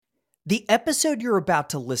The episode you're about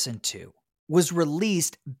to listen to was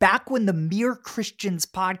released back when the Mere Christians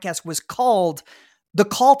podcast was called The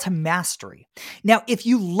Call to Mastery. Now, if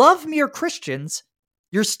you love Mere Christians,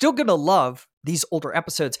 you're still going to love these older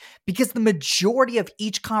episodes because the majority of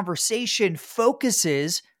each conversation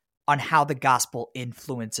focuses on how the gospel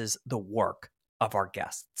influences the work of our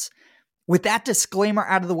guests. With that disclaimer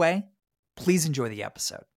out of the way, please enjoy the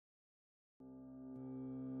episode.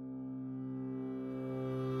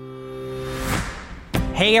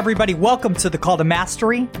 Hey everybody, welcome to The Call to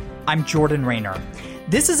Mastery. I'm Jordan Rayner.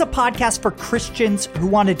 This is a podcast for Christians who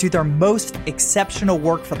want to do their most exceptional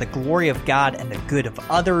work for the glory of God and the good of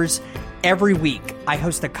others. Every week, I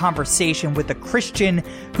host a conversation with a Christian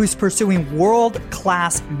who's pursuing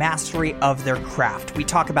world-class mastery of their craft. We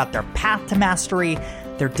talk about their path to mastery,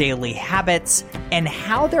 their daily habits, and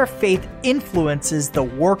how their faith influences the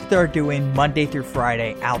work they're doing Monday through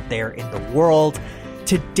Friday out there in the world.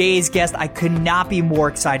 Today's guest I could not be more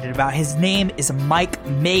excited about. His name is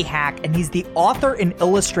Maihack, and he's the author and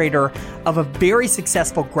illustrator of a very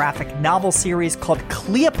successful graphic novel series called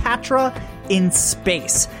Cleopatra in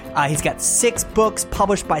Space. He's got 6 books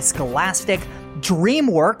published by Scholastic.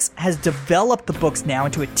 DreamWorks has developed the books now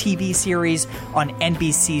into a TV series on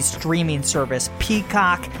NBC's streaming service,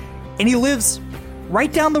 Peacock, and he lives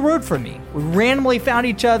right down the road from me. We randomly found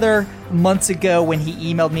each other months ago when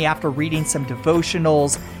he emailed me after reading some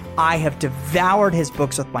devotionals. I have devoured his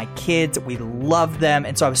books with my kids. We love them.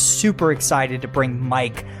 And so I was super excited to bring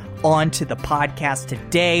Mike onto the podcast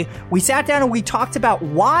today. We sat down and we talked about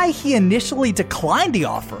why he initially declined the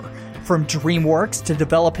offer from DreamWorks to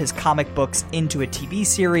develop his comic books into a TV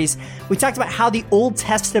series. We talked about how the Old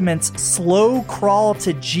Testament's slow crawl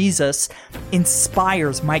to Jesus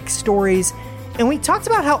inspires Mike's stories. And we talked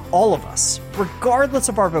about how all of us, regardless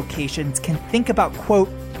of our vocations, can think about, quote,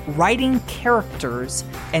 writing characters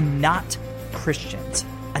and not Christians.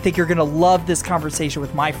 I think you're going to love this conversation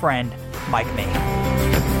with my friend, Mike May.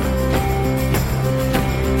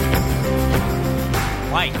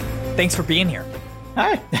 Mike, thanks for being here.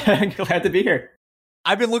 Hi, glad to be here.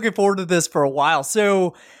 I've been looking forward to this for a while.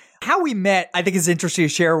 So how we met, I think is interesting to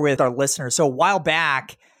share with our listeners. So a while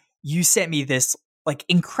back, you sent me this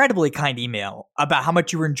incredibly kind email about how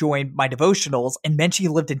much you were enjoying my devotionals and mentioned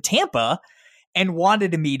you lived in Tampa and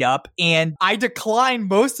wanted to meet up. And I declined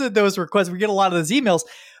most of those requests. We get a lot of those emails,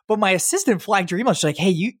 but my assistant flagged your email. She's like,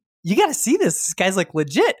 hey, you got to see this. This guy's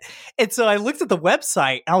legit. And so I looked at the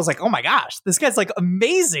website and I was like, oh my gosh, this guy's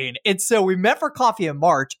amazing. And so we met for coffee in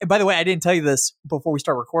March. And by the way, I didn't tell you this before we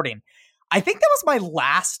start recording. I think that was my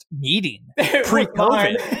last meeting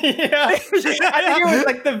pre-COVID. Yeah. I think it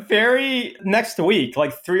was the very next week,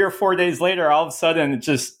 3 or 4 days later, all of a sudden,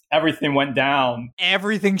 everything went down.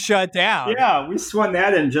 Everything shut down. Yeah, we swung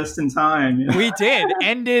that in just in time. Yeah. We did.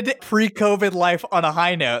 Ended pre-COVID life on a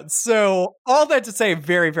high note. So all that to say,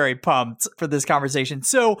 very, very pumped for this conversation.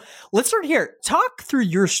 So let's start here. Talk through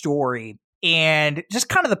your story and just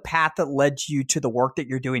kind of the path that led you to the work that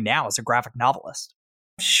you're doing now as a graphic novelist.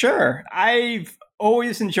 Sure. I've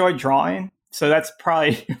always enjoyed drawing. So that's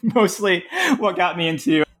probably mostly what got me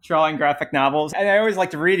into drawing graphic novels. And I always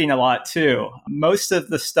liked reading a lot too. Most of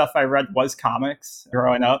the stuff I read was comics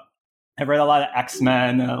growing up. I read a lot of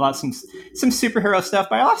X-Men, a lot of some superhero stuff,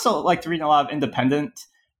 but I also liked reading a lot of independent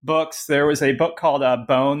books. There was a book called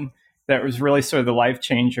Bone that was really sort of the life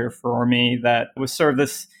changer for me, that was sort of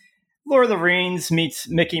this Lord of the Rings meets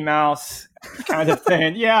Mickey Mouse kind of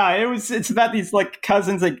thing. Yeah, it's about these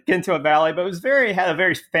cousins that get into a valley, but had a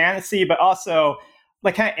very fantasy, but also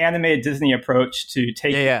kind of animated Disney approach to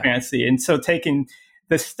taking fantasy. And so taking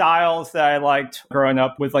the styles that I liked growing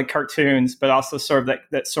up with cartoons, but also sort of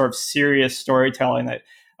that sort of serious storytelling that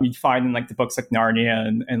you'd find in the books like Narnia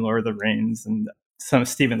and Lord of the Rings and some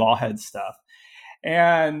Stephen Lawhead stuff.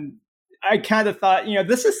 And I kind of thought,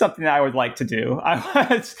 this is something that I would like to do.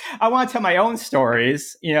 I want to tell my own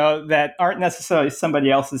stories, that aren't necessarily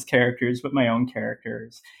somebody else's characters, but my own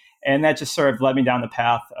characters. And that just sort of led me down the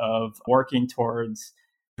path of working towards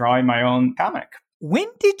drawing my own comic. When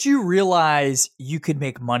did you realize you could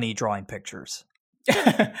make money drawing pictures?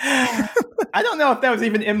 I don't know if that was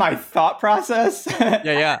even in my thought process.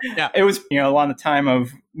 Yeah. It was, along the time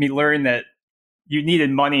of me learning that you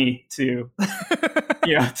needed money to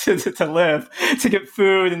to live, to get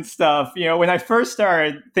food and stuff. When I first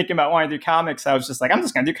started thinking about wanting to do comics, I was just I'm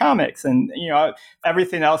just going to do comics. And,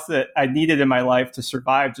 everything else that I needed in my life to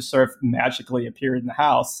survive just sort of magically appeared in the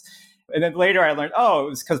house. And then later I learned, it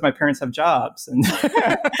was because my parents have jobs. And so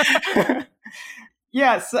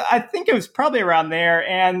I think it was probably around there.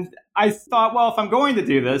 And I thought, well, if I'm going to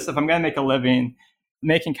do this, if I'm going to make a living,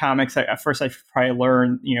 making comics, at first I probably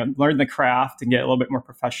learn the craft and get a little bit more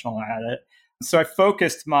professional at it. So I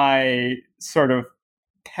focused my sort of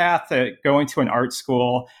path at going to an art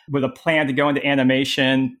school with a plan to go into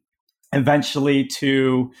animation, eventually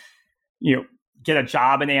to, get a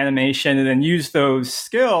job in animation and then use those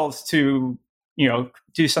skills to,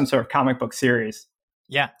 do some sort of comic book series.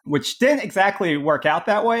 Yeah. Which didn't exactly work out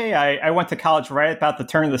that way. I went to college right about the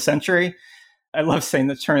turn of the century. I love saying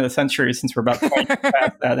the turn of the century since we're about 20 years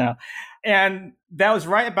past that now. And that was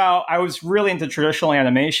right about, I was really into traditional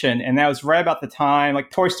animation. And that was right about the time,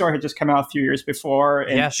 like Toy Story had just come out a few years before.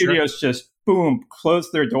 And studios just, boom,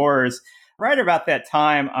 closed their doors right about that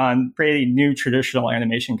time on creating new traditional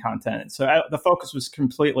animation content. So the focus was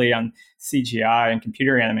completely on CGI and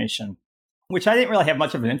computer animation, which I didn't really have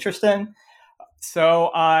much of an interest in. So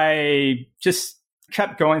I just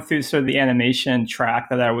kept going through sort of the animation track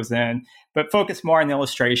that I was in, but focused more on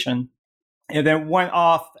illustration. And then went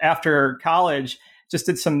off after college, just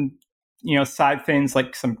did some, side things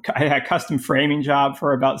like I had a custom framing job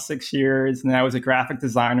for about 6 years. And then I was a graphic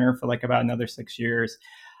designer for like about another 6 years.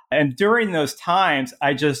 And during those times,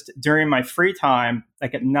 during my free time,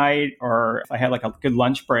 like at night, or if I had like a good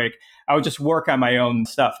lunch break, I would just work on my own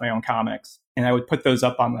stuff, my own comics. And I would put those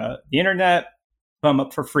up on the internet, put them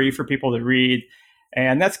up for free for people to read.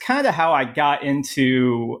 And that's kind of how I got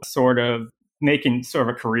into sort of making sort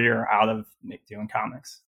of a career out of doing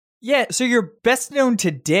comics. Yeah, so you're best known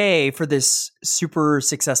today for this super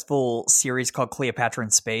successful series called Cleopatra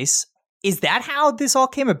in Space. Is that how this all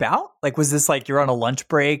came about? Like, was this like you're on a lunch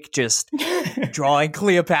break just drawing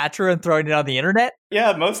Cleopatra and throwing it on the internet?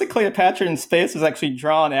 Yeah, mostly Cleopatra in Space was actually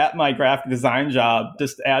drawn at my graphic design job,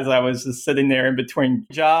 just as I was just sitting there in between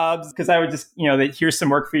jobs, because I would just, here's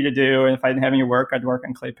some work for you to do. And if I didn't have any work, I'd work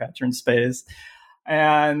on Cleopatra in Space.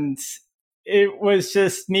 And it was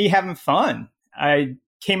just me having fun. I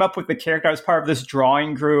came up with the character. I was part of this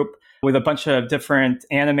drawing group with a bunch of different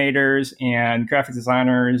animators and graphic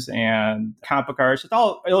designers and comic book artists,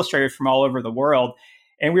 all illustrators from all over the world.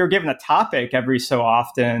 And we were given a topic every so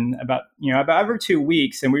often about every 2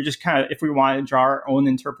 weeks. And we just kind of, if we wanted to draw our own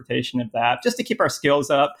interpretation of that, just to keep our skills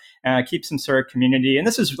up and keep some sort of community. And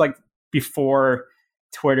this was like before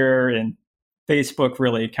Twitter and Facebook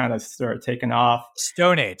really kind of started taking off.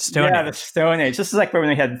 Stone Age. The Stone Age. This is like when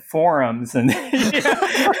they had forums and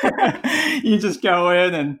you just go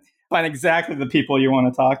in and find exactly the people you want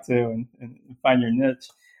to talk to and find your niche.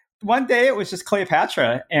 One day it was just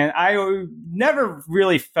Cleopatra, and I never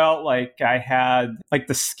really felt like I had like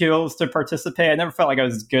the skills to participate. I never felt like I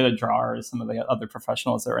was as good a drawer as some of the other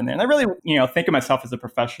professionals that were in there. And I really, think of myself as a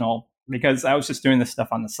professional because I was just doing this stuff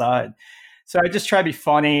on the side. So I just tried to be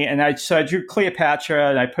funny, and I drew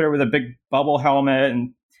Cleopatra, and I put her with a big bubble helmet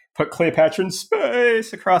and put Cleopatra in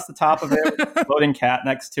Space across the top of it, with a floating cat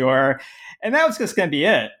next to her. And that was just going to be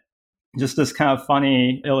it. Just this kind of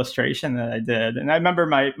funny illustration that I did. And I remember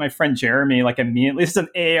my friend Jeremy, like immediately, this is an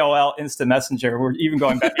AOL instant messenger. We're even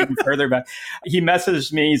going back even further back. He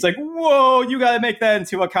messaged me. He's like, whoa, you got to make that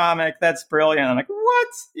into a comic. That's brilliant. I'm like, what?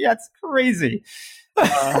 Yeah, it's crazy.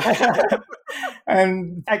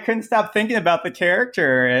 And I couldn't stop thinking about the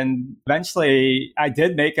character. And eventually I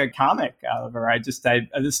did make a comic out of her.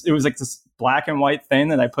 It was like this black and white thing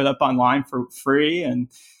that I put up online for free, and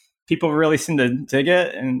people really seemed to dig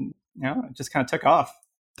it. And it just kind of took off.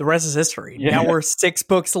 The rest is history. Yeah. Now we're 6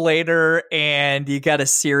 books later, and you got a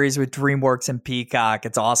series with DreamWorks and Peacock.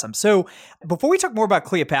 It's awesome. So before we talk more about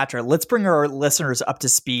Cleopatra, let's bring our listeners up to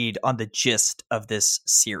speed on the gist of this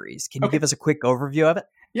series. Can you give us a quick overview of it?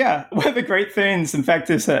 Yeah. One of the great things, in fact,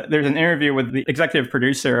 is that there's an interview with the executive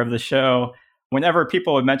producer of the show. Whenever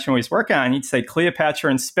people would mention what he's working on, he'd say Cleopatra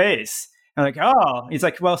in Space. I'm like, oh, he's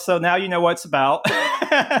like, well, so now you know what it's about.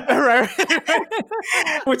 Right.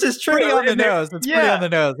 Which is true. Pretty on the nose. It's pretty on the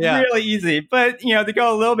nose. Yeah. Really easy. But, to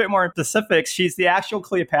go a little bit more specific, she's the actual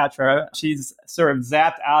Cleopatra. She's sort of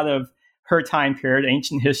zapped out of her time period,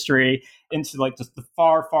 ancient history, into like just the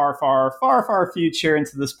far, far, far, far, far future,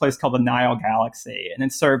 into this place called the Nile Galaxy. And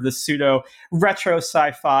it's sort of this pseudo retro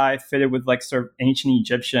sci-fi fitted with like sort of ancient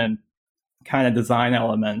Egyptian kind of design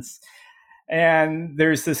elements. And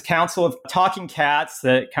there's this council of talking cats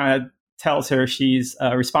that kind of tells her she's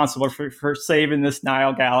responsible for saving this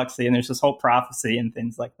Nile Galaxy. And there's this whole prophecy and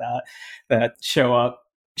things like that show up.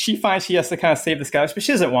 She finds she has to kind of save this galaxy, but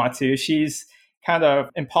she doesn't want to. She's kind of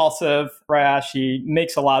impulsive, rash. She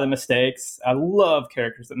makes a lot of mistakes. I love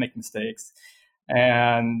characters that make mistakes.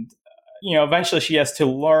 And, eventually she has to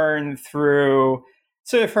learn through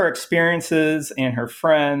sort of her experiences and her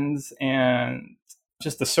friends and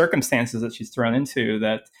just the circumstances that she's thrown into,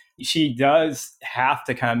 that she does have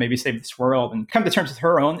to kind of maybe save this world and come to terms with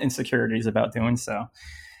her own insecurities about doing so.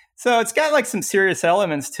 So it's got like some serious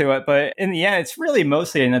elements to it, but in the end, it's really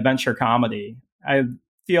mostly an adventure comedy. I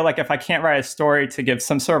feel like if I can't write a story to give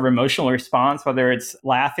some sort of emotional response, whether it's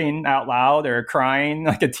laughing out loud or crying,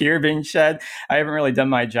 like a tear being shed, I haven't really done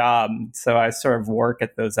my job. So I sort of work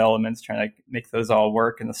at those elements, trying to make those all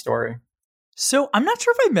work in the story. So I'm not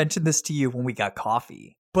sure if I mentioned this to you when we got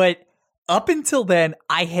coffee, but up until then,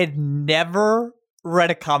 I had never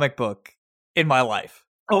read a comic book in my life.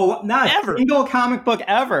 Oh, not ever. A single comic book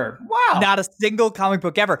ever. Wow. Not a single comic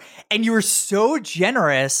book ever. And you were so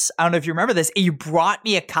generous. I don't know if you remember this. You brought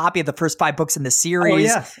me a copy of the first 5 books in the series. Oh,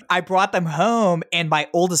 yes. I brought them home, and my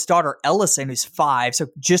oldest daughter, Ellison, who's 5, so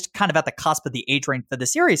just kind of at the cusp of the age range for the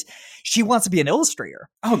series, she wants to be an illustrator.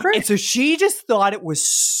 Oh, great. And so she just thought it was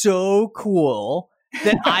so cool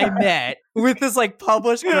that I met with this like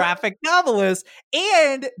published graphic novelist,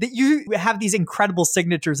 and that you have these incredible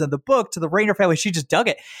signatures in the book to the Rayner family. She just dug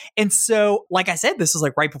it. And so, like I said, this was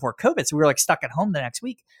like right before COVID. So we were like stuck at home the next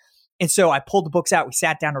week. And so I pulled the books out. We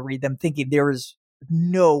sat down to read them thinking there was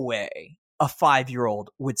no way a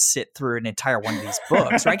 5-year-old would sit through an entire one of these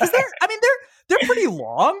books, right? Because they're pretty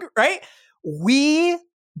long, right? We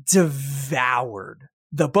devoured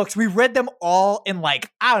the books. We read them all in like,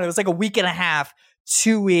 I don't know, it was like a week and a half,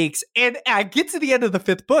 2 weeks. And I get to the end of the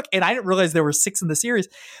 5th book, and I didn't realize there were 6 in the series.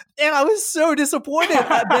 And I was so disappointed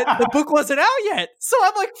that the book wasn't out yet. So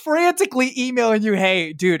I'm like frantically emailing you,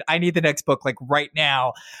 hey, dude, I need the next book like right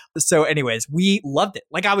now. So anyways, we loved it.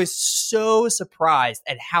 Like I was so surprised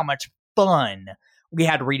at how much fun we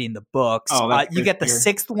had reading the books. Oh, you get the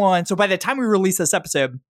 6th one. So by the time we release this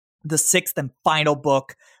episode, the 6th and final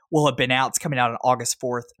book will have been out. It's coming out on August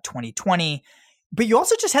 4th, 2020. But you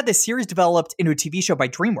also just had this series developed into a TV show by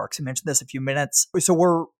DreamWorks. I mentioned this a few minutes. So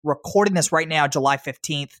we're recording this right now, July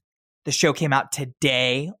 15th. The show came out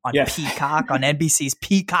today on Peacock, on NBC's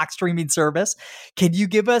Peacock streaming service. Can you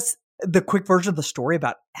give us the quick version of the story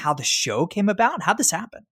about how the show came about? How'd this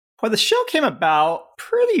happen? Well, the show came about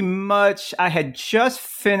pretty much, I had just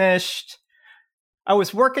finished, I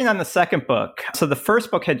was working on the 2nd book. So the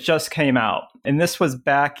 1st book had just came out, and this was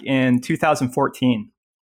back in 2014.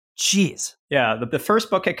 Jeez. Yeah, the 1st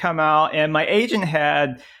book had come out, and my agent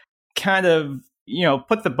had kind of,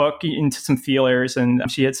 put the book into some feelers, and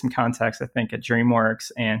she had some contacts, I think, at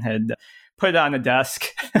DreamWorks, and had put it on the desk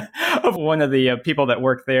of one of the people that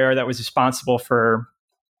worked there that was responsible for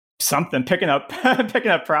something, picking up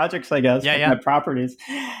projects, I guess, picking up properties.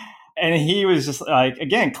 And he was just like,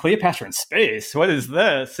 again, Cleopatra in space. What is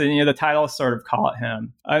this? And, the title sort of caught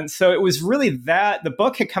him. And so it was really that the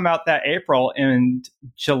book had come out that April. And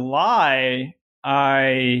July,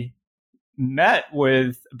 I met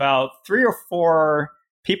with about 3 or 4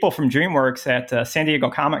 people from DreamWorks at San Diego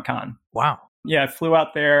Comic-Con. Wow. Yeah, I flew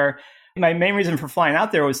out there. My main reason for flying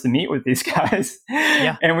out there was to meet with these guys.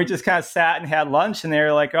 Yeah. And we just kind of sat and had lunch, and they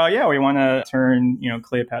were like, oh, yeah, we want to turn,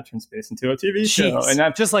 Cleopatra in space into a TV show. And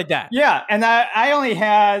I'm just like that. Yeah. And I only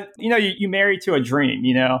had, you married to a dream,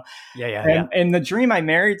 Yeah. And the dream I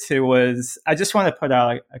married to was I just wanted to put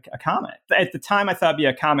out a comic. At the time, I thought it'd be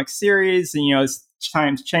a comic series. And, as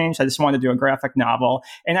times changed, I just wanted to do a graphic novel.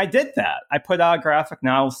 And I did that. I put out a graphic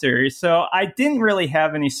novel series. So I didn't really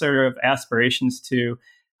have any sort of aspirations to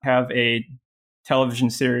have a television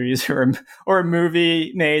series or a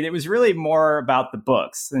movie made. It was really more about the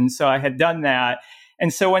books. And so I had done that.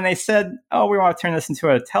 And so when they said, oh, we want to turn this into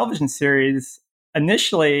a television series,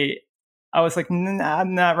 initially I was like,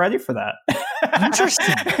 I'm not ready for that.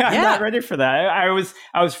 Interesting. I'm not ready for that. I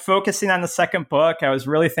was focusing on the 2nd book. I was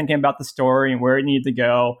really thinking about the story and where it needed to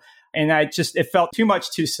go. And it felt too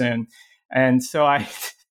much too soon. And so I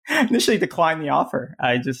initially declined the offer.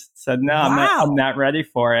 I just said, no, I'm not ready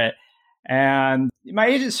for it. And my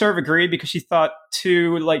agent sort of agreed because she thought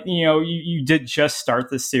too, like, you did just start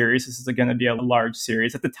this series. This is going to be a large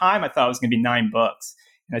series. At the time, I thought it was going to be 9 books.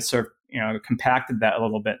 And I sort of, compacted that a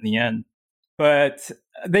little bit in the end. But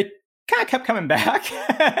they kind of kept coming back.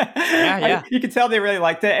 Yeah. You could tell they really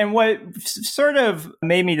liked it. And what sort of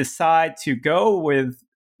made me decide to go with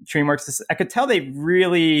DreamWorks is I could tell they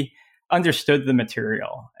really understood the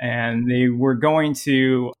material, and they were going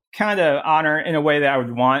to kind of honor in a way that I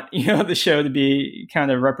would want, the show to be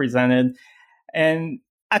kind of represented. And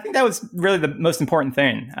I think that was really the most important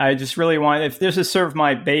thing. I just really wanted, if this is sort of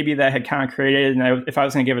my baby that I had kind of created, and if I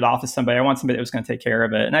was going to give it off to somebody, I want somebody that was going to take care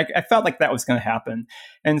of it. And I felt like that was going to happen.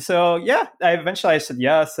 And so, I said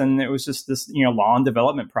yes. And it was just this, long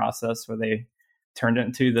development process where they turned it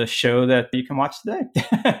into the show that you can watch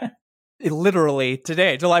today. Literally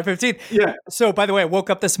today, July 15th. Yeah. So by the way, I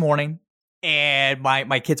woke up this morning, And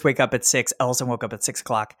my kids wake up at 6. Ellison woke up at 6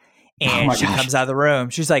 o'clock. And she gosh. comes out of the room.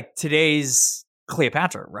 She's like, today's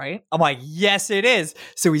Cleopatra, right? I'm like, yes, it is.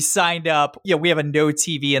 So we signed up. Yeah, we have a no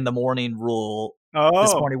TV in the morning rule.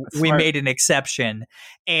 This morning, we smart. made an exception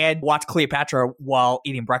and watched Cleopatra while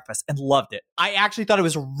eating breakfast and loved it. I actually thought it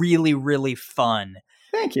was really, really fun.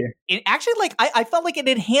 Thank you. It actually, like, I felt like it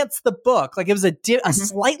enhanced the book. Like, it was a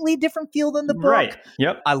slightly different feel than the book. Right.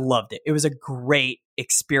 Yep. I loved it. It was a great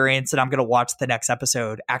experience, and I'm going to watch the next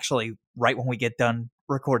episode actually right when we get done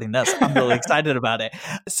recording this. I'm really excited about it.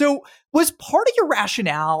 So, was part of your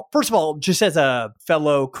rationale, first of all, just as a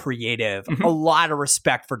fellow creative, a lot of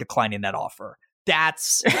respect for declining that offer.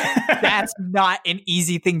 That's not an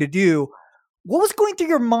easy thing to do. What was going through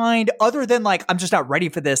your mind other than like, I'm just not ready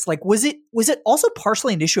for this? Like, was it also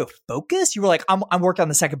partially an issue of focus? You were like, I'm working on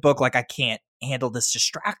the second book. Like, I can't handle this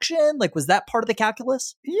distraction. Like, was that part of the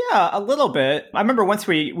calculus? Yeah, a little bit. I remember once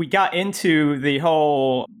we got into the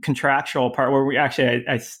whole contractual part where we actually,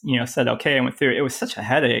 I said, okay, I went through it. It was such a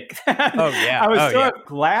headache. Oh, yeah. I was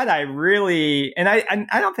glad I really, and I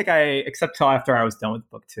don't think I, except till after I was done with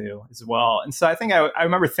book 2 as well. And so I think I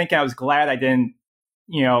remember thinking I was glad I didn't,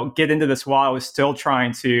 get into this while I was still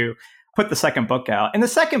trying to put the second book out. And the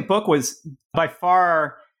second book was by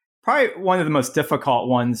far probably one of the most difficult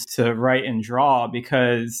ones to write and draw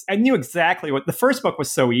because I knew exactly what the first book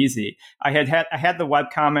was so easy. I had the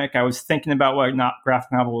webcomic. I was thinking about what a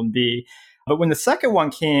graphic novel would be. But when the second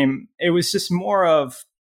one came, it was just more of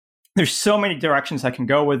there's so many directions I can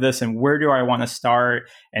go with this, and where do I want to start,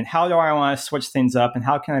 and how do I want to switch things up, and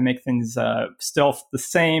how can I make things still the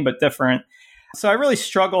same but different. So I really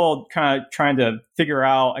struggled kind of trying to figure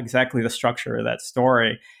out exactly the structure of that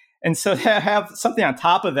story. And so to have something on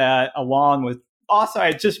top of that, along with also,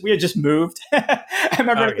 we had just moved. I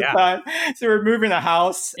remember at the time. So we were moving a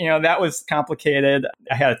house. That was complicated.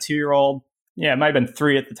 I had a 2-year-old. Yeah, it might have been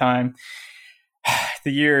 3 at the time.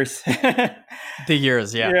 The years. The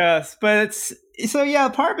years, yeah. Yes. But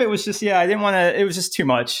part of it was just, I didn't want to, it was just too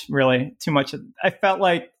much, really. Too much. I felt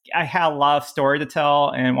like I had a lot of story to tell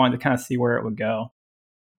and wanted to kind of see where it would go.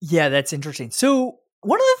 Yeah, that's interesting. So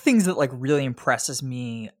one of the things that like really impresses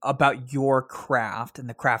me about your craft and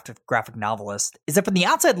the craft of graphic novelist is that from the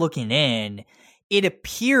outside looking in, it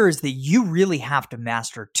appears that you really have to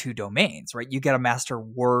master 2 domains, right? You got to master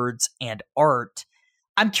words and art.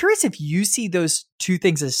 I'm curious if you see those 2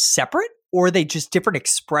 things as separate, or are they just different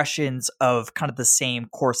expressions of kind of the same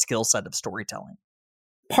core skill set of storytelling?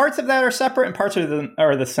 Parts of that are separate and parts of them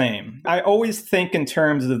are the same. I always think in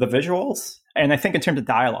terms of the visuals, and I think in terms of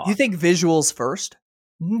dialogue. You think visuals first?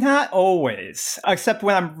 Not always, except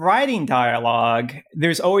when I'm writing dialogue,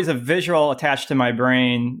 there's always a visual attached to my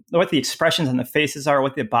brain, what the expressions on the faces are,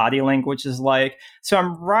 what the body language is like. So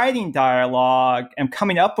I'm writing dialogue, I'm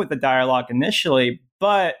coming up with the dialogue initially,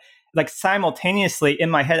 but like simultaneously in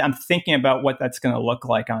my head, I'm thinking about what that's going to look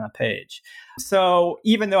like on a page. So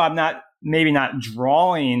even though I'm maybe not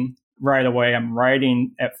drawing right away, I'm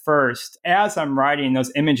writing at first. As I'm writing,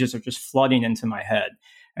 those images are just flooding into my head.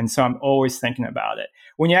 And so I'm always thinking about it.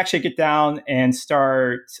 When you actually get down and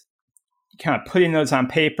start kind of putting those on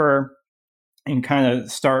paper and kind of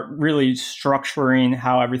start really structuring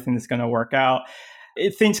how everything is going to work out,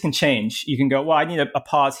 things can change. You can go, well, I need a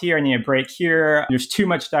pause here. I need a break here. There's too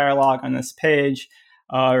much dialogue on this page.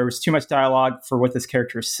 There's too much dialogue for what this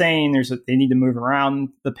character is saying. They need to move around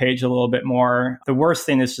the page a little bit more. The worst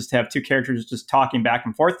thing is just to have 2 characters just talking back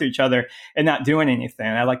and forth to each other and not doing anything.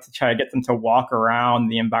 I like to try to get them to walk around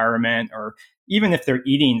the environment, or even if they're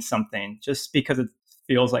eating something, just because it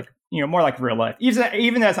feels like, more like real life.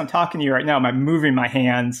 Even as I'm talking to you right now, I'm moving my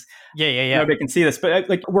hands. Yeah. Nobody can see this, but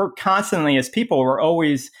like we're constantly, as people, we're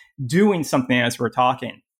always doing something as we're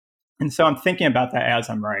talking. And so I'm thinking about that as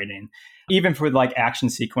I'm writing. Even for like action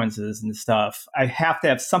sequences and stuff, I have to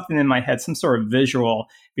have something in my head, some sort of visual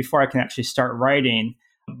before I can actually start writing.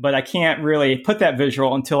 But I can't really put that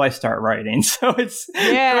visual until I start writing. So it's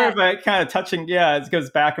sort of a kind of touching. Yeah, it goes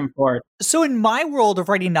back and forth. So in my world of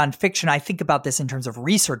writing nonfiction, I think about this in terms of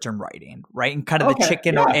research and writing, right? And kind of the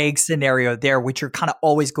chicken or egg scenario there, which you're kind of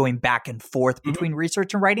always going back and forth between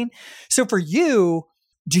research and writing. So for you,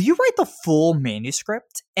 do you write the full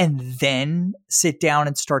manuscript and then sit down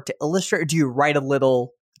and start to illustrate? Or do you write a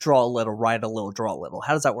little, draw a little, write a little, draw a little?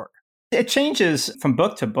 How does that work? It changes from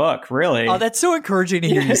book to book, really. Oh, that's so encouraging to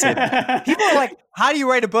hear you say that. People are like, how do you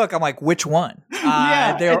write a book? I'm like, which one?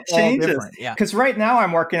 They're all different. Yeah. Because right now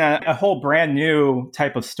I'm working on a whole brand new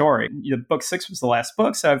type of story. Book 6 was the last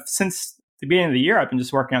book. So since the beginning of the year, I've been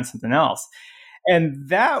just working on something else. And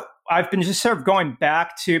that I've been just sort of going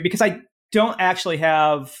back to, because don't actually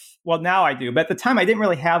have, well, now I do, but at the time I didn't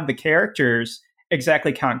really have the characters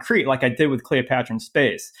exactly concrete like I did with Cleopatra in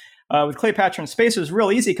Space. With Cleopatra in Space, it was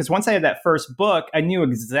real easy because once I had that first book, I knew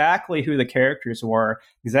exactly who the characters were,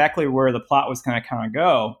 exactly where the plot was going to kind of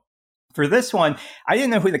go. For this one, I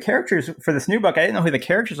didn't know who the characters, for this new book, I didn't know who the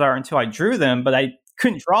characters are until I drew them, but I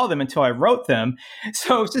couldn't draw them until I wrote them.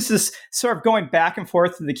 So it's just this sort of going back and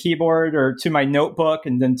forth to the keyboard or to my notebook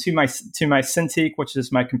and then to my Cintiq, which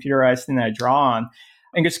is my computerized thing that I draw on,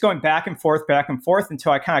 and just going back and forth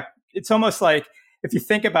until I kind of, it's almost like if you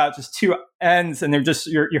think about just two ends and they're just,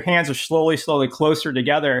 your hands are slowly closer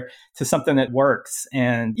together to something that works.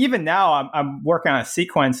 And even now I'm working on a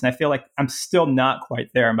sequence and I feel like I'm still not quite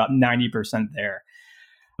there. I'm about 90% there.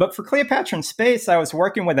 But for Cleopatra in Space, I was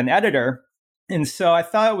working with an editor. And so I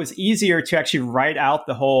thought it was easier to actually write out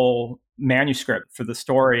the whole manuscript for the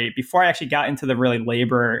story before I actually got into the really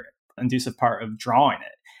labor-inducive part of drawing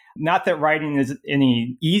it. Not that writing is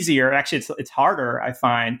any easier. Actually, it's harder, I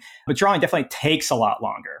find. But drawing definitely takes a lot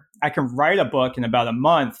longer. I can write a book in about a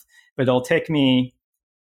month, but it'll take me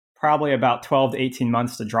probably about 12 to 18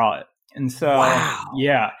 months to draw it. And so, wow.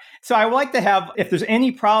 Yeah. So I like to have, if there's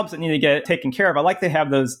any problems that need to get taken care of, I like to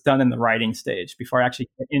have those done in the writing stage before I actually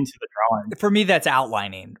get into the drawing. For me, that's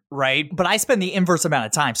outlining, right? But I spend the inverse amount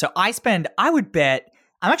of time. So I would bet,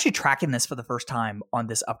 I'm actually tracking this for the first time on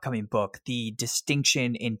this upcoming book, the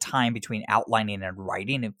distinction in time between outlining and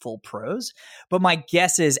writing in full prose. But my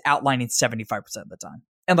guess is outlining 75% of the time.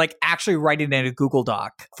 And like actually writing in a Google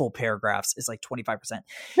Doc, full paragraphs is like 25%.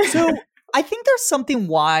 So I think there's something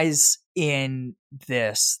wise in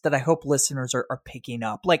this that I hope listeners are picking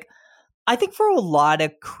up. Like, I think for a lot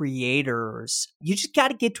of creators, you just got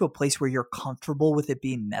to get to a place where you're comfortable with it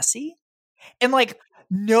being messy. And like,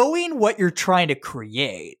 knowing what you're trying to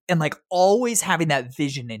create and like always having that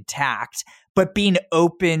vision intact, but being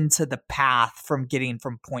open to the path from getting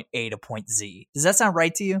from point A to point Z. Does that sound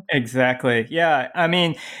right to you? Exactly. Yeah. I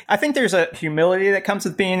mean, I think there's a humility that comes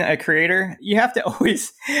with being a creator. You have to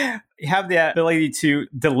always have the ability to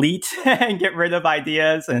delete and get rid of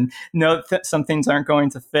ideas and know that some things aren't going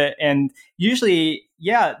to fit. And usually,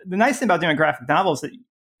 yeah, the nice thing about doing a graphic novel is that,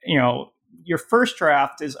 you know, your first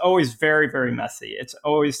draft is always very, very messy. It's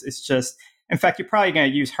just, in fact, you're probably going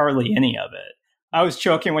to use hardly any of it. I was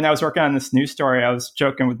joking when I was working on this news story. I was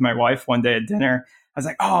joking with my wife one day at dinner. I was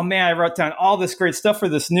like, oh man, I wrote down all this great stuff for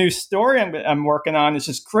this new story I'm working on. It's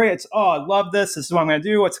just great. It's, oh, I love this. This is what I'm going to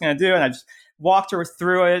do. What's going to do. And I just walked her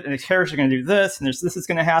through it. And the characters are going to do this. And this is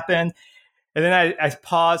going to happen. And then I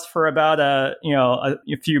paused for about a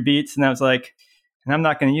few beats. And I was like, and I'm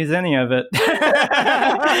not going to use any of it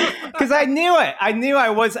because I knew it. I knew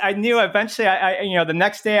eventually the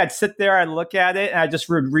next day I'd sit there, I'd look at it and I just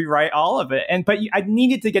would rewrite all of it. But I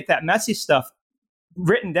needed to get that messy stuff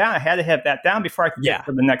written down. I had to have that down before I could get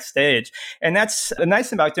to the next stage. And that's the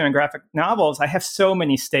nice thing about doing graphic novels. I have so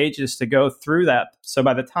many stages to go through that. So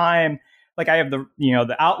by the time, like I have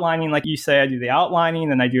the outlining, like you say, I do the outlining,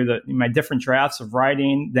 then I do my different drafts of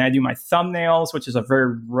writing, then I do my thumbnails, which is a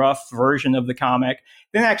very rough version of the comic,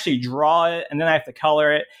 then I actually draw it, and then I have to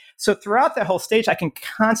color it. So throughout that whole stage, I can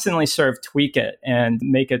constantly sort of tweak it and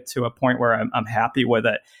make it to a point where I'm happy with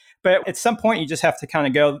it. But at some point, you just have to kind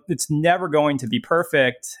of go, it's never going to be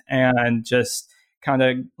perfect, and just kind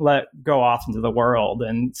of let go off into the world.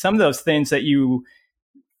 And some of those things that you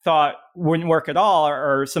thought wouldn't work at all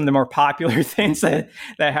are some of the more popular things that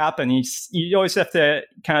happen. You always have to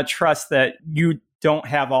kind of trust that you don't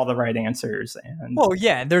have all the right answers. And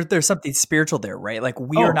there's something spiritual there, right? Like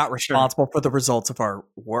we are not responsible for the results of our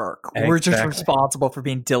work. Exactly. We're just responsible for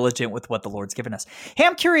being diligent with what the Lord's given us. Hey,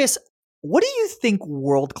 I'm curious, what do you think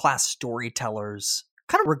world-class storytellers,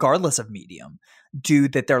 kind of regardless of medium, do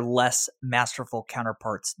that their less masterful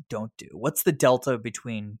counterparts don't do? What's the delta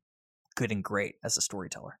between good and great as a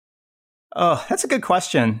storyteller? Oh, that's a good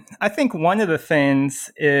question. I think one of the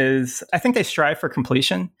things is I think they strive for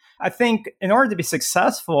completion. I think in order to be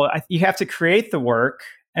successful, you have to create the work,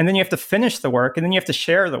 and then you have to finish the work, and then you have to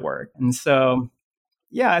share the work. And so,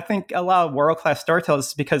 yeah, I think a lot of world-class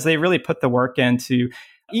storytellers, because they really put the work into,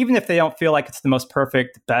 even if they don't feel like it's the most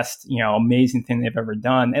perfect, best, amazing thing they've ever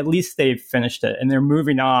done, at least they've finished it and they're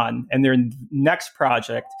moving on, and their next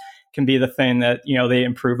project can be the thing that, they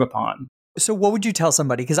improve upon. So what would you tell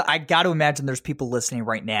somebody? Because I got to imagine there's people listening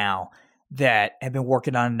right now that have been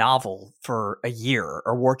working on a novel for a year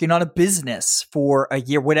or working on a business for a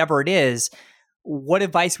year, whatever it is. What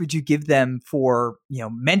advice would you give them for,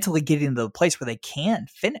 mentally getting to the place where they can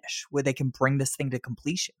finish, where they can bring this thing to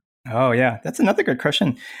completion? Oh, yeah. That's another good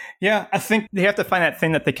question. Yeah, I think they have to find that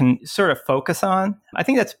thing that they can sort of focus on. I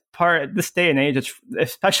think that's part of this day and age,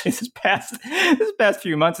 especially this past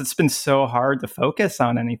few months, it's been so hard to focus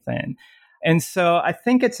on anything. And so I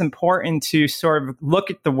think it's important to sort of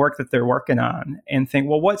look at the work that they're working on and think,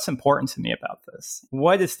 well, what's important to me about this?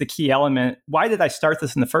 What is the key element? Why did I start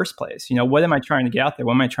this in the first place? What am I trying to get out there?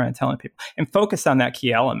 What am I trying to tell people? And focus on that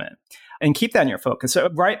key element. And keep that in your focus. So,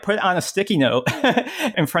 right, put it on a sticky note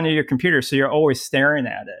in front of your computer so you're always staring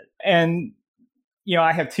at it. And,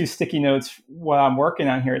 I have 2 sticky notes while I'm working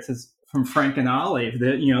on here. It says from Frank and Olive,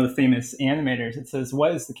 the famous animators. It says,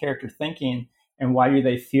 what is the character thinking and why do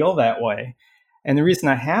they feel that way? And the reason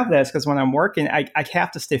I have that is because when I'm working, I have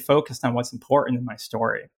to stay focused on what's important in my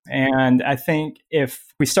story. And I think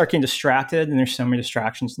if we start getting distracted, and there's so many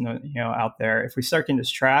distractions, out there, if we start getting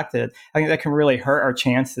distracted, I think that can really hurt our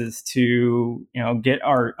chances to, get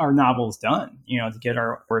our novels done, to get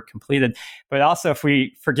our work completed. But also, if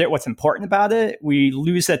we forget what's important about it, we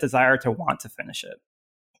lose that desire to want to finish it.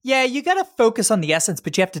 Yeah, you got to focus on the essence,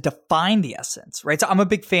 but you have to define the essence, right? So I'm a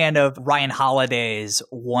big fan of Ryan Holiday's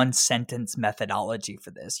 1-sentence methodology for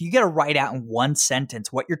this. You got to write out in 1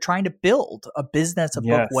 sentence what you're trying to build, a business, a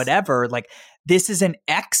book, whatever. Like, this is an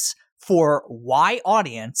X for Y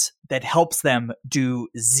audience that helps them do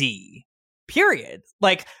Z. Period.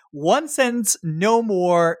 Like, 1 sentence, no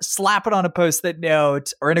more. Slap it on a Post-it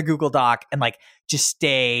note or in a Google Doc, and just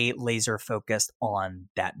stay laser focused on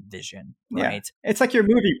that vision. Right? Yeah. It's like your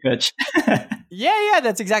movie pitch. Yeah,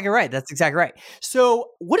 that's exactly right. So,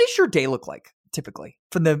 what does your day look like typically,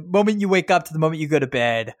 from the moment you wake up to the moment you go to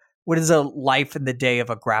bed? What does a life in the day of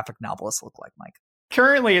a graphic novelist look like, Mike?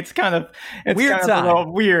 Currently, it's kind of a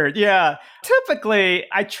little weird. Yeah. Typically,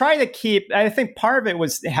 I try to keep, I think part of it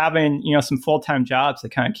was having, some full-time jobs that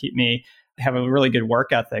kind of keep me, have a really good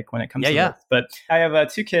work ethic when it comes to this. But I have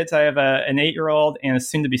 2 kids. I have an 8-year-old and a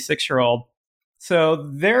soon-to-be 6-year-old. So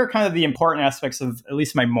they're kind of the important aspects of at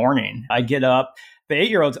least my morning. I get up. The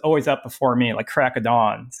 8-year-old's always up before me, like crack of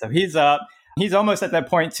dawn. So he's up. He's almost at that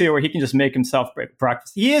point, too, where he can just make himself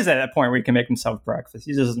breakfast. He is at that point where he can make himself breakfast.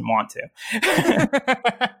 He just doesn't want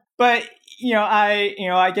to. But,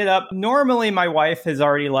 I get up. Normally, my wife has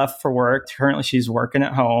already left for work. Currently, she's working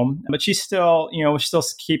at home. But she's still, we're still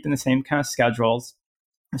keeping the same kind of schedules.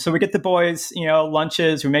 So we get the boys,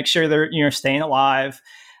 lunches. We make sure they're, staying alive.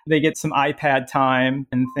 They get some iPad time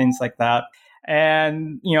and things like that.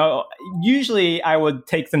 And, usually I would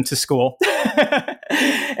take them to school.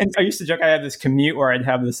 And I used to joke, I had this commute where I'd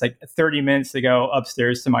have this 30 minutes to go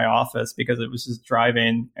upstairs to my office because it was just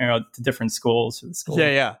driving, to different schools for the school.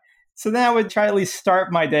 Yeah. So then I would try to at least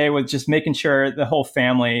start my day with just making sure the whole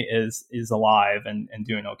family is alive and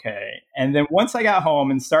doing okay. And then once I got home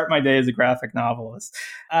and start my day as a graphic novelist,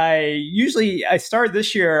 I started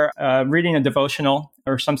this year reading a devotional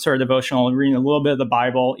or some sort of devotional and reading a little bit of the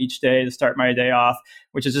Bible each day to start my day off,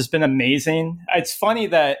 which has just been amazing. It's funny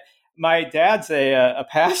that my dad's a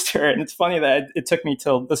pastor, and it's funny that it took me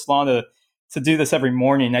till this long to do this every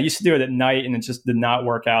morning. I used to do it at night, and it just did not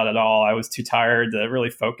work out at all. I was too tired to really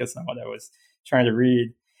focus on what I was trying to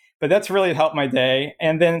read. But that's really helped my day.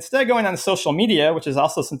 And then instead of going on social media, which is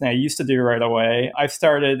also something I used to do right away, I'd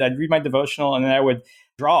read my devotional, and then I would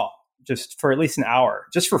draw just for at least an hour,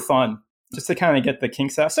 just for fun, just to kind of get the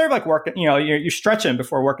kinks out. Sort of like working, you're stretching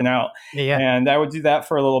before working out. Yeah. And I would do that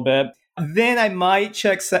for a little bit. Then I might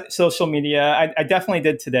check social media. I definitely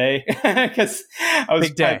did today because I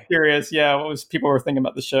was kind of curious. Yeah, what people were thinking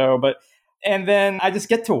about the show. And then I just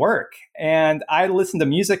get to work and I listen to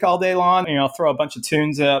music all day long. I'll throw a bunch of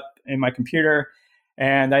tunes up in my computer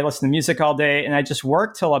and I listen to music all day. And I just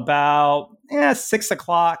work till about 6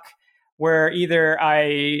 o'clock, where either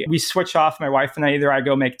we switch off, my wife and I, either I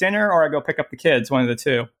go make dinner or I go pick up the kids, one of the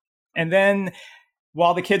two. And then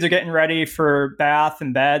while the kids are getting ready for bath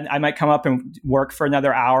and bed, I might come up and work for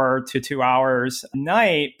another hour to 2 hours a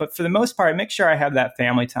night. But for the most part, I make sure I have that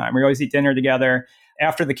family time. We always eat dinner together.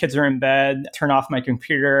 After the kids are in bed, turn off my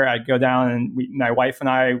computer. I go down and my wife and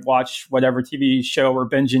I watch whatever TV show we're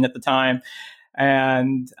binging at the time.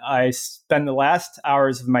 And I spend the last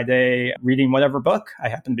hours of my day reading whatever book I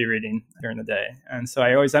happen to be reading during the day. And so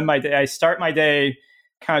I always end my day. I start my day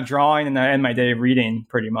kind of drawing and I end my day reading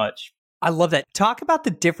pretty much. I love that. Talk about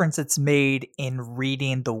the difference it's made in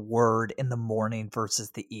reading the word in the morning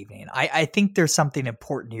versus the evening. I think there's something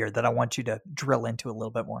important here that I want you to drill into a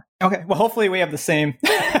little bit more. Okay. Well, hopefully we have the same.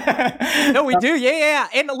 No, we do. Yeah.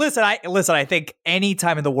 And listen, I think any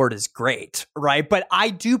time in the word is great, right? But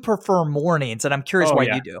I do prefer mornings, and I'm curious why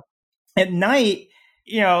you do. At night,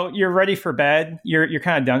 you're ready for bed. You're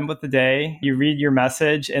kind of done with the day. You read your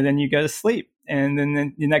message and then you go to sleep. And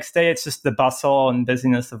then the next day, it's just the bustle and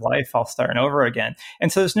busyness of life all starting over again.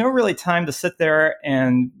 And so there's no really time to sit there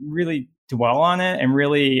and really dwell on it and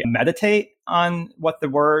really meditate on what the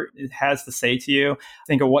word has to say to you.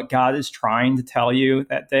 Think of what God is trying to tell you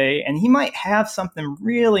that day. And he might have something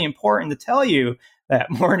really important to tell you that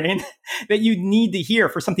morning that you need to hear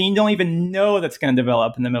for something you don't even know that's going to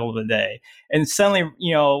develop in the middle of the day. And suddenly,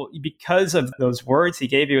 because of those words he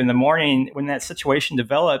gave you in the morning, when that situation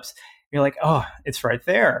develops, you're like, oh, it's right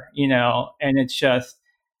there, and it's just,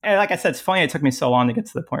 and like I said, it's funny. It took me so long to get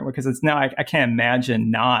to the point because it's now, I can't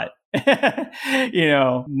imagine not,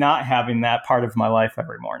 not having that part of my life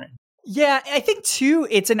every morning. Yeah, I think too,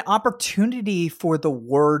 it's an opportunity for the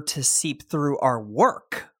word to seep through our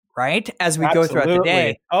work, right? As we go throughout the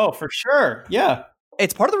day. Oh, for sure. Yeah.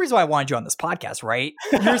 It's part of the reason why I wanted you on this podcast, right?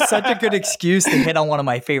 You're such a good excuse to hit on one of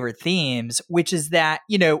my favorite themes, which is that,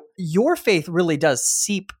 your faith really does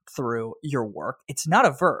seep through your work. It's not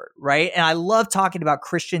avert, right? And I love talking about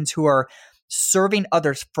Christians who are serving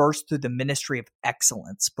others first through the ministry of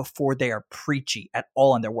excellence before they are preachy at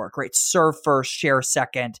all in their work, right? Serve first, share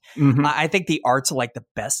second. Mm-hmm. I think the arts are like the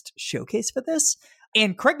best showcase for this.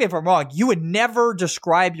 And correct me if I'm wrong, you would never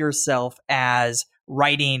describe yourself as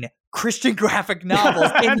writing Christian graphic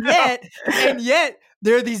novels. And yet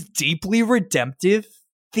there are these deeply redemptive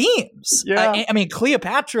themes. Yeah.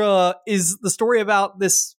 Cleopatra is the story about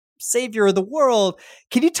this savior of the world.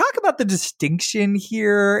 Can you talk about the distinction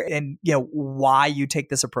here and, why you take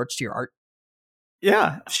this approach to your art?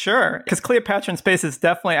 Yeah, sure. Because Cleopatra in space is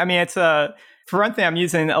definitely, for one thing, I'm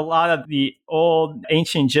using a lot of the old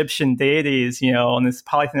ancient Egyptian deities, and this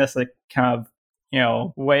polytheistic kind of,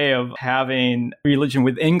 way of having religion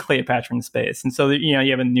within Cleopatra in space. And so, you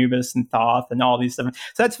have Anubis and Thoth and all these different.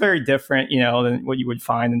 So that's very different, than what you would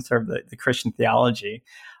find in sort of the Christian theology.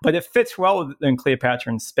 But it fits well within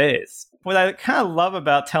Cleopatra in space. What I kind of love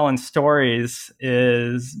about telling stories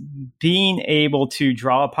is being able to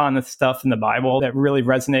draw upon the stuff in the Bible that really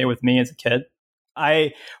resonated with me as a kid.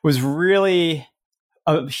 I was really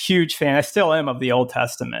a huge fan, I still am, of the Old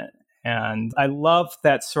Testament. And I love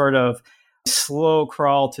that sort of slow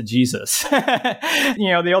crawl to Jesus.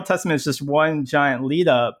 The Old Testament is just one giant lead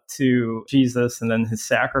up to Jesus and then his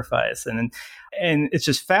sacrifice. And it's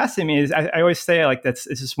just fascinating. I always say, like, it's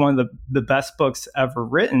just one of the best books ever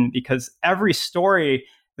written, because every story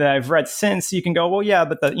that I've read since, you can go, well, yeah,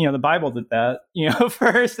 but the Bible did that,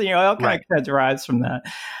 first, it all kind of derives from that.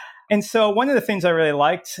 And so one of the things I really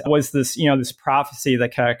liked was this, this prophecy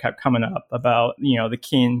that kind of kept coming up about, the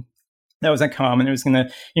king that was going to come and it was going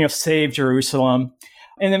to, save Jerusalem.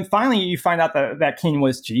 And then finally, you find out that that king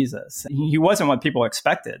was Jesus. He wasn't what people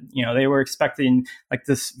expected. They were expecting like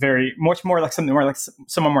this much more like someone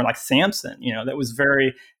more like Samson, that was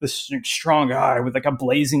this strong guy with like a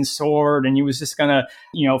blazing sword. And he was just going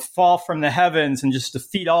to, fall from the heavens and just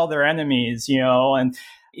defeat all their enemies, and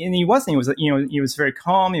he wasn't. He was very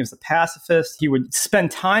calm. He was a pacifist. He would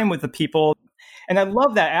spend time with the people. And I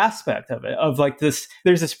love that aspect of it, of like this,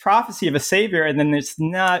 there's this prophecy of a savior, and then it's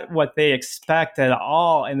not what they expect at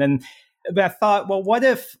all. And then but I thought, well, what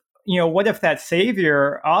if that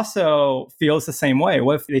savior also feels the same way?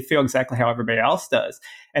 What if they feel exactly how everybody else does?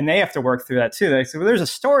 And they have to work through that too. They say, well, there's a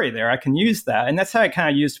story there. I can use that. And that's how I kind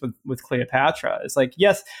of used with Cleopatra. It's like,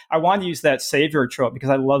 yes, I want to use that savior trope because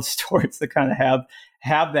I love stories that kind of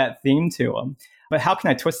have that theme to them. But how can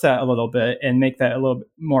I twist that a little bit and make that a little bit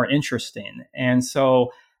more interesting? And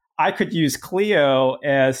so I could use Cleo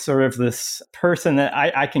as sort of this person that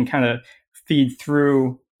I can kind of feed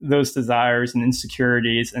through those desires and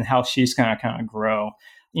insecurities and how she's going to kind of grow.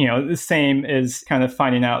 The same is kind of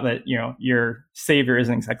finding out that, your savior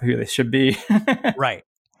isn't exactly who they should be. Right.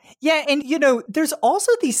 Yeah. And, there's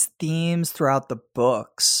also these themes throughout the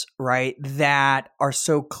books, right, that are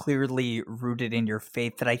so clearly rooted in your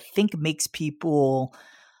faith that I think makes people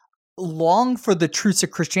long for the truths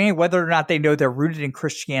of Christianity, whether or not they know they're rooted in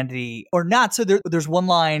Christianity or not. So there's one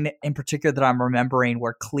line in particular that I'm remembering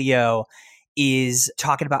where Cleo is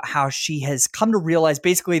talking about how she has come to realize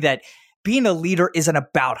basically that being a leader isn't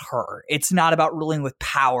about her. It's not about ruling with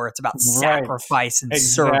power. It's about sacrifice and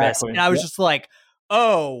service. And I was just like,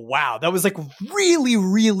 oh, wow, that was like really,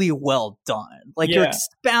 really well done. Like you're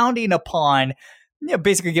expounding upon,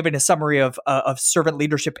 basically giving a summary of servant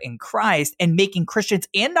leadership in Christ and making Christians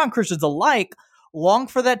and non-Christians alike long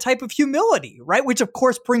for that type of humility, right? Which of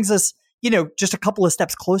course brings us, just a couple of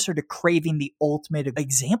steps closer to craving the ultimate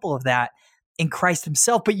example of that in Christ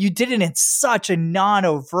himself. But you did it in such a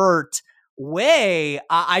non-overt way.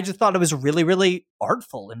 I just thought it was really, really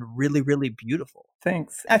artful and really, really beautiful.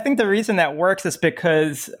 Thanks. I think the reason that works is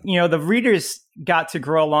because, the readers got to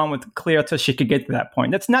grow along with Cleo till she could get to that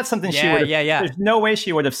point. That's not something she would have. There's no way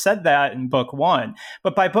she would have said that in book 1.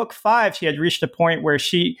 But by book 5, she had reached a point where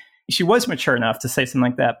she was mature enough to say something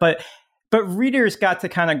like that. But readers got to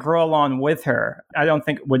kind of grow along with her. I don't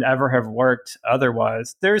think it would ever have worked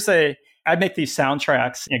otherwise. I make these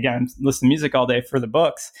soundtracks, again, listen to music all day for the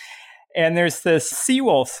books. And there's this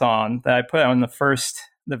Seawolf song that I put on the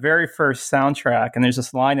very first soundtrack. And there's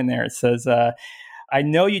this line in there. It says, I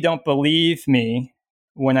know you don't believe me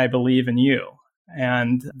when I believe in you.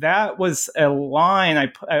 And that was a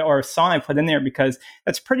line or a song I put in there because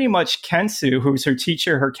that's pretty much Kensu, who's her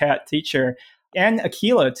teacher, her cat teacher, and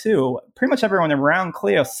Akila too, pretty much everyone around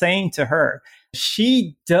Cleo saying to her,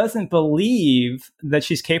 she doesn't believe that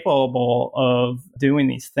she's capable of doing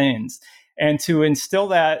these things. And to instill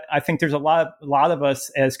that, I think there's a lot of us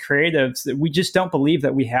as creatives that we just don't believe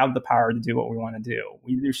that we have the power to do what we want to do.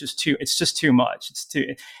 It's just too much.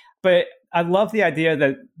 But I love the idea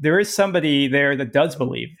that there is somebody there that does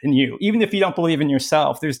believe in you, even if you don't believe in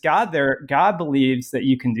yourself. There's God there. God believes that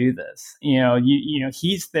you can do this.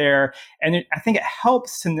 He's there, and I think it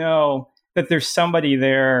helps to know that there's somebody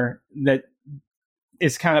there that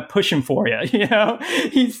is kind of pushing for you.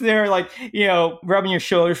 He's there, rubbing your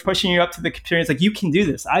shoulders, pushing you up to the computer. It's like, you can do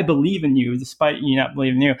this. I believe in you, despite you not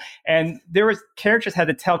believing in you. And there was characters had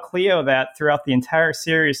to tell Cleo that throughout the entire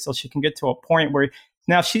series, till she can get to a point where.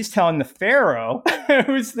 Now she's telling the Pharaoh,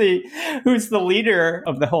 who's the leader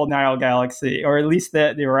of the whole Nile galaxy, or at least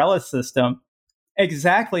the Orella system,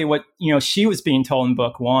 exactly what she was being told in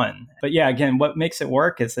book 1. But yeah, again, what makes it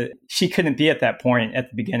work is that she couldn't be at that point at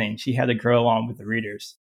the beginning. She had to grow along with the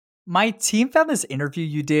readers. My team found this interview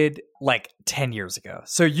you did 10 years ago.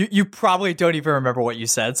 So you probably don't even remember what you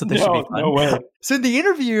said. So this should be fun. No way. So in the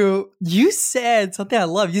interview, you said something I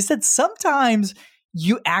love. You said sometimes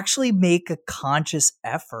you actually make a conscious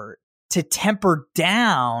effort to temper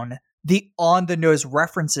down the on-the-nose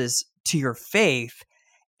references to your faith.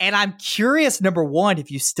 And I'm curious, number one, if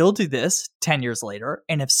you still do this 10 years later,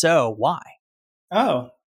 and if so, why?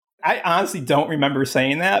 Oh, I honestly don't remember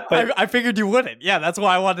saying that, but I figured you wouldn't. Yeah, that's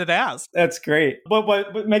why I wanted to ask. That's great. But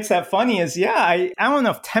what makes that funny is, I don't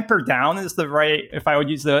know if temper down is if I would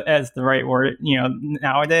use as the right word,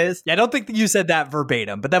 nowadays. Yeah, I don't think that you said that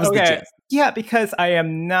verbatim, but that was the gist. Yeah, because I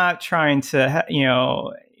am not trying to,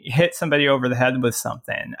 hit somebody over the head with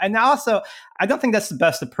something. And also, I don't think that's the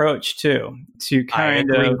best approach to kind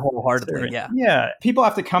of wholeheartedly. Yeah. Yeah. People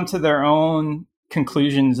have to come to their own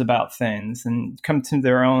conclusions about things and come to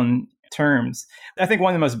their own terms. I think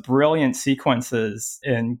one of the most brilliant sequences,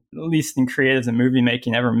 at least in creatives and movie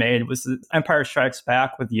making ever made, was the Empire Strikes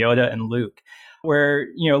Back with Yoda and Luke, where,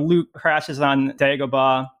 Luke crashes on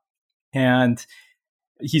Dagobah and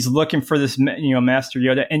he's looking for this, Master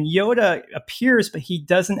Yoda, and Yoda appears, but he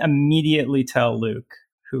doesn't immediately tell Luke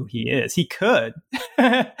who he is. He could,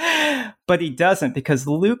 but he doesn't, because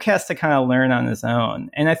Luke has to kind of learn on his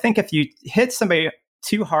own. And I think if you hit somebody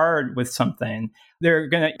too hard with something, they're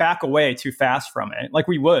going to back away too fast from it, like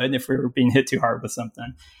we would if we were being hit too hard with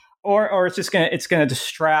something. Or it's just going to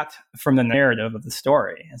distract from the narrative of the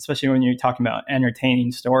story, especially when you're talking about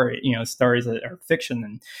entertaining stories that are fiction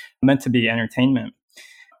and meant to be entertainment.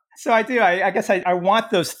 So I do. I guess I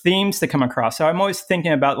want those themes to come across. So I'm always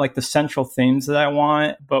thinking about the central themes that I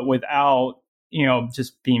want, but without,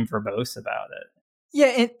 just being verbose about it. Yeah,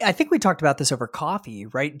 and I think we talked about this over coffee,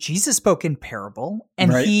 right? Jesus spoke in parable,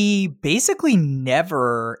 and right. He basically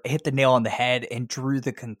never hit the nail on the head and drew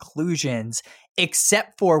the conclusions,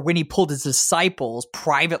 except for when he pulled his disciples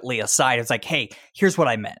privately aside. It's like, hey, here's what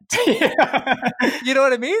I meant. Yeah. You know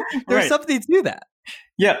what I mean? There's right. something to that.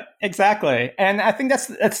 Yeah, exactly. And I think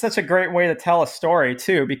that's such a great way to tell a story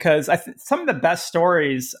too, because some of the best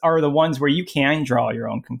stories are the ones where you can draw your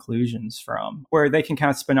own conclusions from, where they can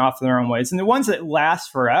kind of spin off in their own ways. And the ones that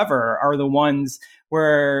last forever are the ones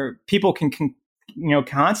where people can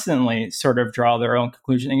constantly sort of draw their own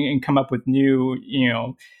conclusion and come up with new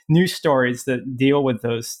stories that deal with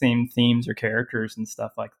those themes or characters and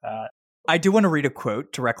stuff like that. I do want to read a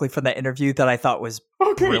quote directly from that interview that I thought was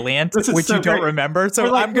brilliant, which you don't remember.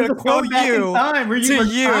 So I'm going to quote you to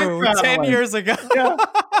you 10 years ago.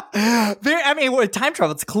 Yeah. Time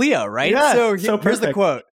travel, it's Cleo, right? Yeah, so perfect. Here's the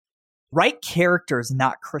quote. Write characters,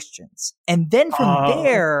 not Christians. And then from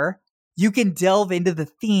there, you can delve into the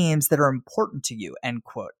themes that are important to you, end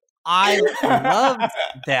quote. I love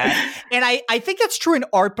that. And I think that's true in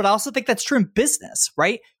art, but I also think that's true in business,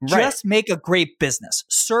 right? Just make a great business.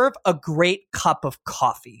 Serve a great cup of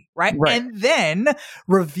coffee, right? And then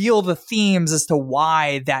reveal the themes as to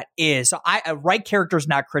why that is. So I write characters,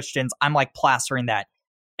 not Christians. I'm like plastering that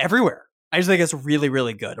everywhere. I just think it's really,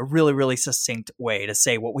 really good. A really, really succinct way to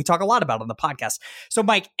say what we talk a lot about on the podcast. So,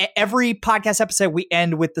 Mike, every podcast episode, we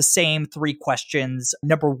end with the same 3 questions.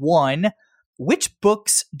 Number 1, which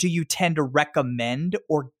books do you tend to recommend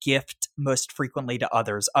or gift most frequently to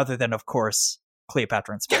others, other than, of course,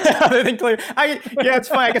 Cleopatra and Space? Other than yeah, it's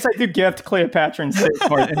fine. I guess I do gift Cleopatra and Space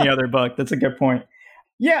more than any other book. That's a good point.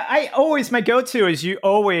 Yeah, my go-to is you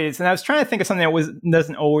always, and I was trying to think of something that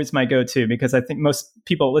doesn't always my go-to, because I think most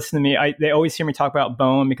people listen to me, they always hear me talk about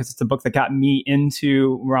Bone because it's a book that got me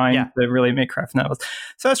into Ryan to really make craft novels.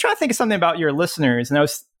 So I was trying to think of something about your listeners, and I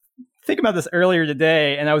was thinking about this earlier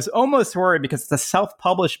today, and I was almost worried because it's a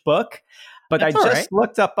self-published book, but I just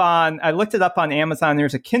looked it up on Amazon.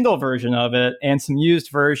 There's a Kindle version of it and some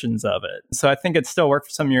used versions of it. So I think it still works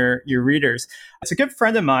for some of your readers. It's a good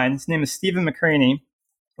friend of mine. His name is Stephen McCraney.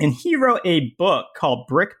 And he wrote a book called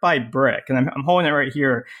Brick by Brick. And I'm holding it right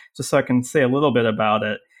here just so I can say a little bit about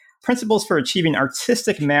it. Principles for Achieving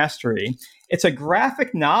Artistic Mastery. It's a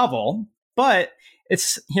graphic novel, but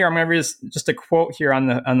it's here. I'm going to read just a quote here on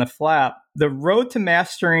the flap. The road to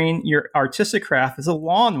mastering your artistic craft is a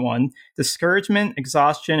long one. Discouragement,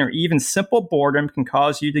 exhaustion, or even simple boredom can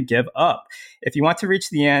cause you to give up. If you want to reach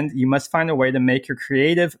the end, you must find a way to make your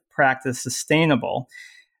creative practice sustainable.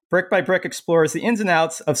 Brick by Brick explores the ins and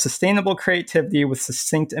outs of sustainable creativity with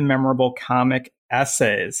succinct and memorable comic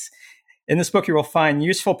essays. In this book, you will find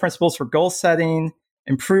useful principles for goal setting,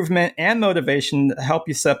 improvement, and motivation to help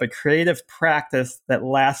you set up a creative practice that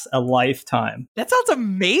lasts a lifetime. That sounds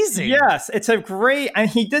amazing. Yes, it's a great, and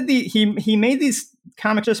he made these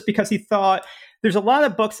comics just because he thought there's a lot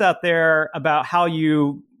of books out there about how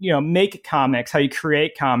you make comics, how you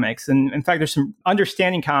create comics. And in fact, there's some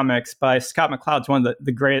Understanding Comics by Scott McCloud. It's one of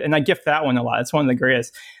the greatest, and I gift that one a lot. It's one of the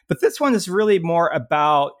greatest. But this one is really more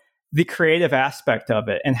about the creative aspect of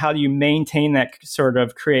it and how do you maintain that sort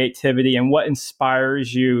of creativity and what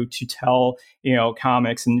inspires you to tell,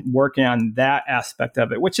 comics and working on that aspect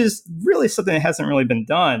of it, which is really something that hasn't really been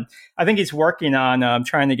done. I think he's working on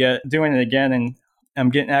doing it again, and I'm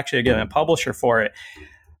getting a publisher for it.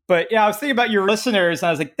 But yeah, I was thinking about your listeners, and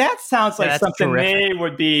I was like, that sounds like something terrific. They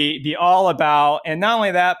would be all about. And not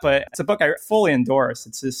only that, but it's a book I fully endorse.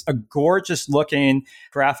 It's just a gorgeous looking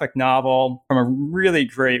graphic novel from a really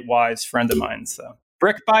great, wise friend of mine. So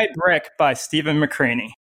Brick by Brick by Stephen McCraney.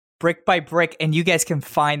 Brick by Brick. And you guys can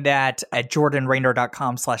find that at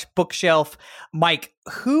jordanraynor.com/bookshelf. Mike,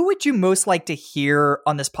 who would you most like to hear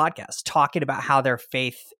on this podcast talking about how their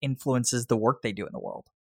faith influences the work they do in the world?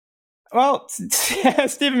 Well,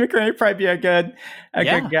 Stephen McCraney would probably be a good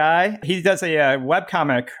guy. He does a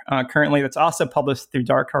webcomic currently that's also published through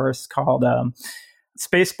Dark Horse called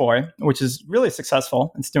Space Boy, which is really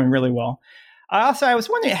successful. It's doing really well. I was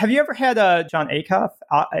wondering, have you ever had John Acuff?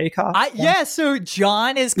 Yeah, so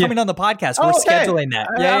John is coming on the podcast. We're scheduling that.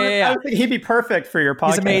 I think he'd be perfect for your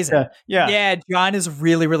podcast. He's amazing. Yeah, John is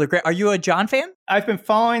really, really great. Are you a John fan? I've been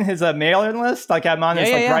following his mailing list. Like I'm on his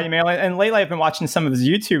writing mailing, and lately I've been watching some of his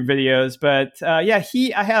YouTube videos. But I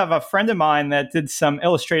have a friend of mine that did some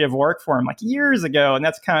illustrative work for him like years ago, and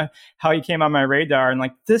that's kind of how he came on my radar. And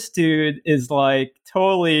like this dude is like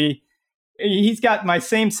totally. He's got my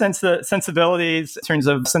same sensibilities in terms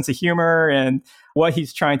of sense of humor and what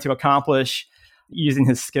he's trying to accomplish using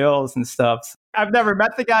his skills and stuff. I've never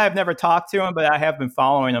met the guy. I've never talked to him, but I have been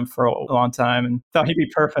following him for a long time and thought he'd be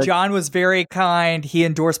perfect. John was very kind. He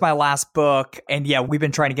endorsed my last book. And yeah, we've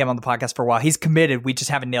been trying to get him on the podcast for a while. He's committed. We just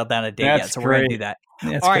haven't nailed down a date yet. So we're going to do that.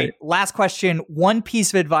 All right. Last question. One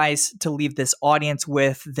piece of advice to leave this audience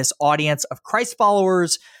with, this audience of Christ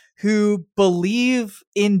followers who believe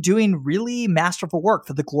in doing really masterful work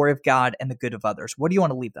for the glory of God and the good of others. What do you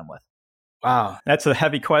want to leave them with? Wow, that's a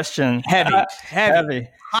heavy question. Heavy.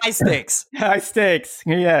 High stakes. High stakes.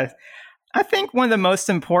 Yes. I think one of the most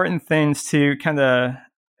important things to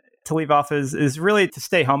leave off is really to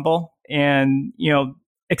stay humble and,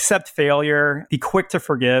 accept failure, be quick to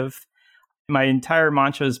forgive. My entire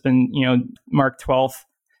mantra has been, Mark 12th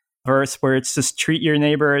verse, where it's just treat your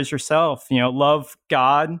neighbor as yourself, love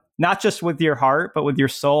God, not just with your heart, but with your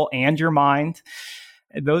soul and your mind.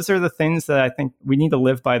 Those are the things that I think we need to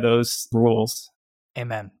live by, those rules.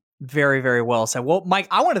 Amen. Very, very well said. Well, Mike,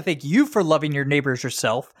 I want to thank you for loving your neighbor as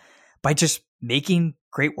yourself by just making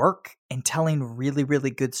great work in telling really,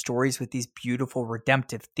 really good stories with these beautiful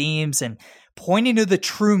redemptive themes and pointing to the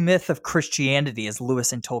true myth of Christianity, as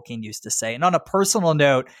Lewis and Tolkien used to say. And on a personal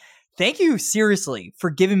note, thank you seriously for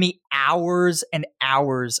giving me hours and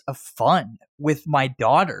hours of fun with my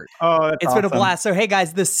daughter. Oh, that's It's awesome. been a blast. So, hey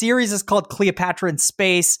guys, the series is called Cleopatra in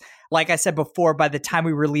Space. Like I said before, by the time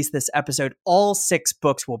we release this episode, all 6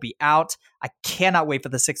 books will be out. I cannot wait for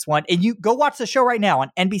the 6th one. And you go watch the show right now on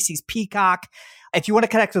NBC's Peacock. If you want to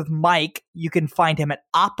connect with Mike, you can find him at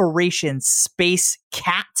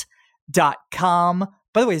OperationSpaceCat.com.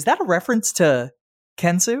 By the way, is that a reference to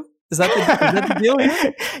Kensu? Is that the deal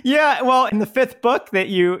here? Yeah, well, in the 5th book that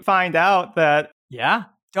you find out that... Yeah.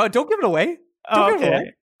 Oh, don't give it away. Don't give it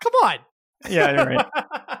away. Come on. Yeah, you're right.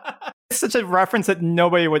 It's such a reference that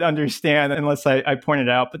nobody would understand unless I point it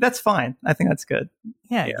out, but that's fine. I think that's good.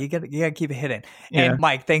 Yeah. You gotta keep it hidden. Yeah. And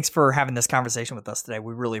Mike, thanks for having this conversation with us today.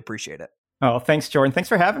 We really appreciate it. Oh, thanks, Jordan. Thanks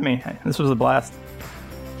for having me. This was a blast.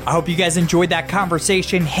 I hope you guys enjoyed that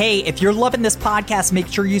conversation. Hey, if you're loving this podcast, make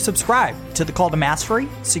sure you subscribe to The Call to Mastery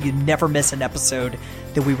so you never miss an episode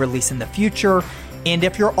that we release in the future. And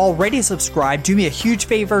if you're already subscribed, do me a huge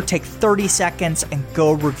favor, take 30 seconds and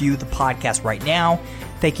go review the podcast right now.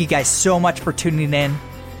 Thank you guys so much for tuning in.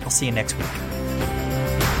 I'll see you next week.